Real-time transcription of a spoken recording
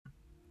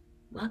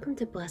Welcome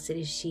to Blessed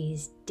is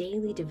She's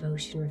daily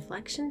devotion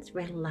reflections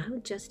read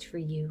aloud just for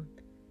you.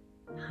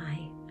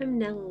 Hi, I'm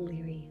Nella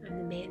O'Leary. I'm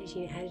the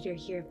managing editor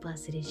here at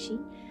Blessed is She.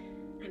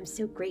 I'm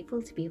so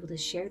grateful to be able to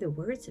share the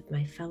words of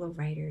my fellow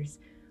writers,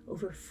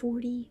 over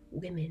 40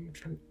 women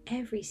from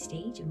every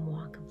stage and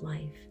walk of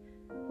life.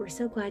 We're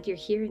so glad you're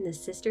here in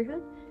this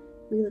sisterhood.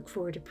 We look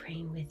forward to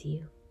praying with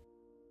you.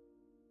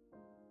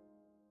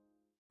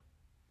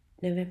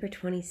 November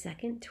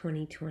 22nd,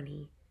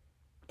 2020.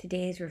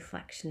 Today's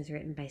reflection is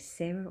written by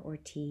Sarah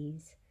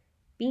Ortiz.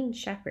 Being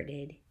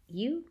shepherded,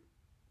 you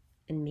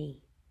and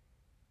me.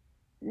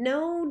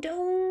 No,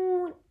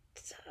 don't!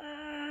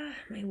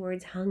 My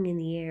words hung in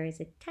the air as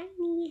a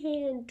tiny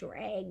hand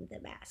dragged the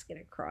basket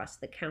across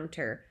the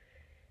counter.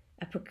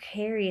 A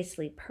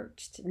precariously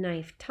perched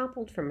knife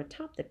toppled from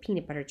atop the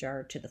peanut butter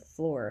jar to the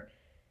floor,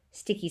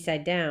 sticky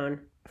side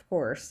down, of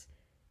course,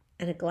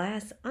 and a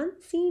glass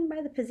unseen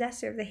by the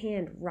possessor of the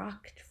hand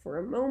rocked for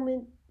a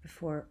moment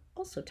before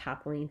also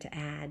toppling to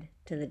add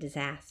to the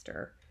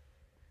disaster.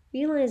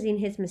 Realizing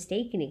his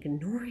mistake and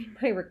ignoring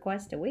my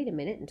request to wait a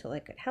minute until I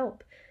could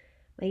help,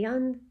 my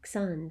young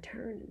son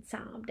turned and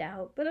sobbed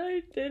out, "But I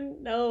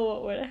didn't know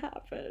what would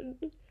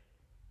happen."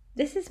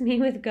 This is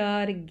me with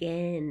God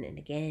again and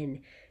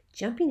again,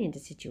 jumping into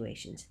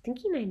situations,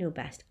 thinking I know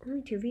best,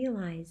 only to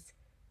realize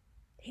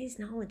his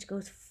knowledge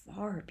goes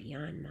far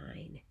beyond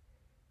mine.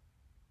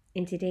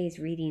 In today's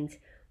readings,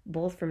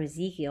 both from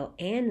Ezekiel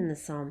and in the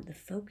Psalm, the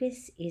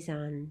focus is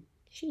on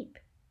sheep.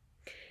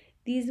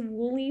 These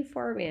woolly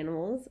farm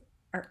animals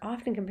are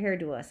often compared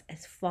to us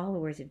as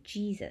followers of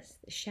Jesus,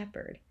 the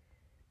shepherd.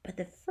 But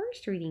the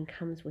first reading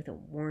comes with a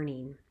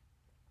warning.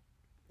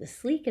 The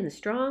sleek and the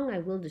strong I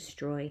will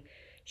destroy,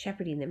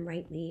 shepherding them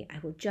rightly. I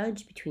will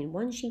judge between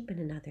one sheep and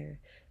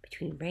another,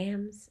 between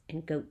rams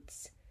and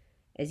goats.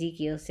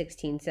 Ezekiel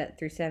 16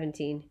 through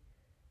 17.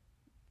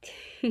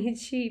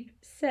 These sheep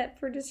set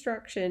for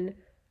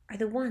destruction are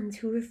the ones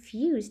who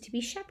refuse to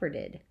be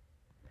shepherded.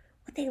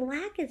 What they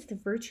lack is the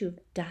virtue of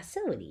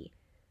docility,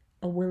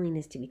 a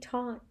willingness to be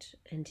taught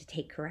and to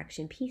take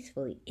correction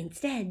peacefully.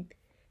 Instead,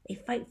 they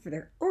fight for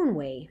their own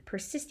way,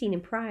 persisting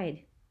in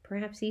pride,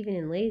 perhaps even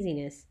in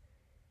laziness.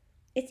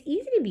 It's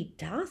easy to be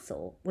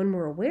docile when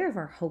we're aware of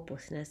our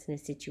hopelessness in a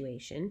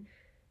situation,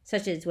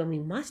 such as when we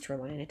must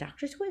rely on a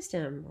doctor's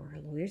wisdom or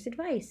a lawyer's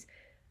advice.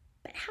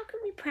 But how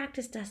can we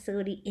practice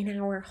docility in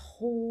our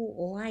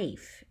whole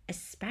life,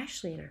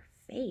 especially in our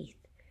faith?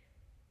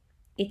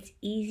 It's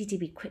easy to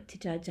be quick to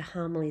judge a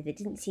homily that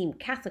didn't seem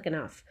Catholic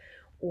enough,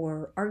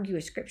 or argue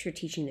a scripture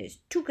teaching that is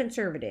too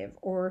conservative,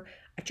 or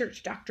a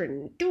church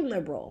doctrine too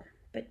liberal.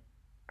 But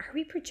are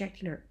we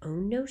projecting our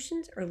own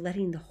notions or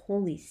letting the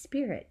Holy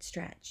Spirit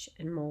stretch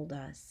and mold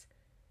us?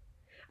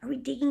 Are we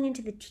digging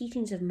into the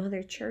teachings of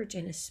Mother Church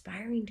and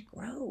aspiring to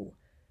grow?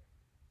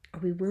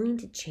 Are we willing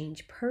to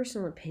change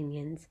personal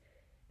opinions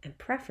and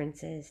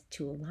preferences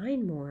to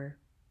align more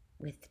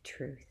with the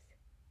truth?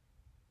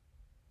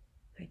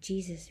 Lord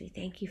Jesus, we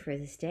thank you for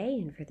this day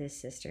and for this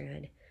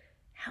sisterhood.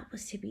 Help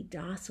us to be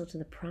docile to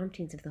the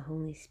promptings of the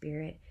Holy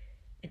Spirit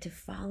and to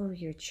follow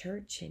your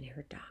church and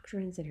her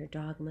doctrines and her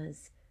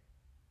dogmas,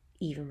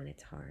 even when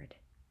it's hard.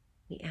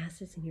 We ask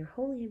this in your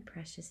holy and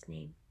precious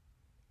name.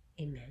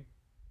 Amen.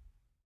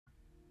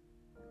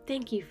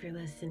 Thank you for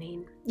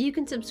listening. You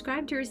can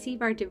subscribe to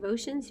receive our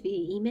devotions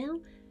via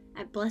email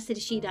at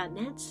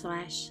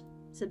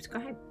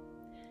blessedshe.net/subscribe.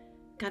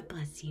 God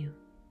bless you.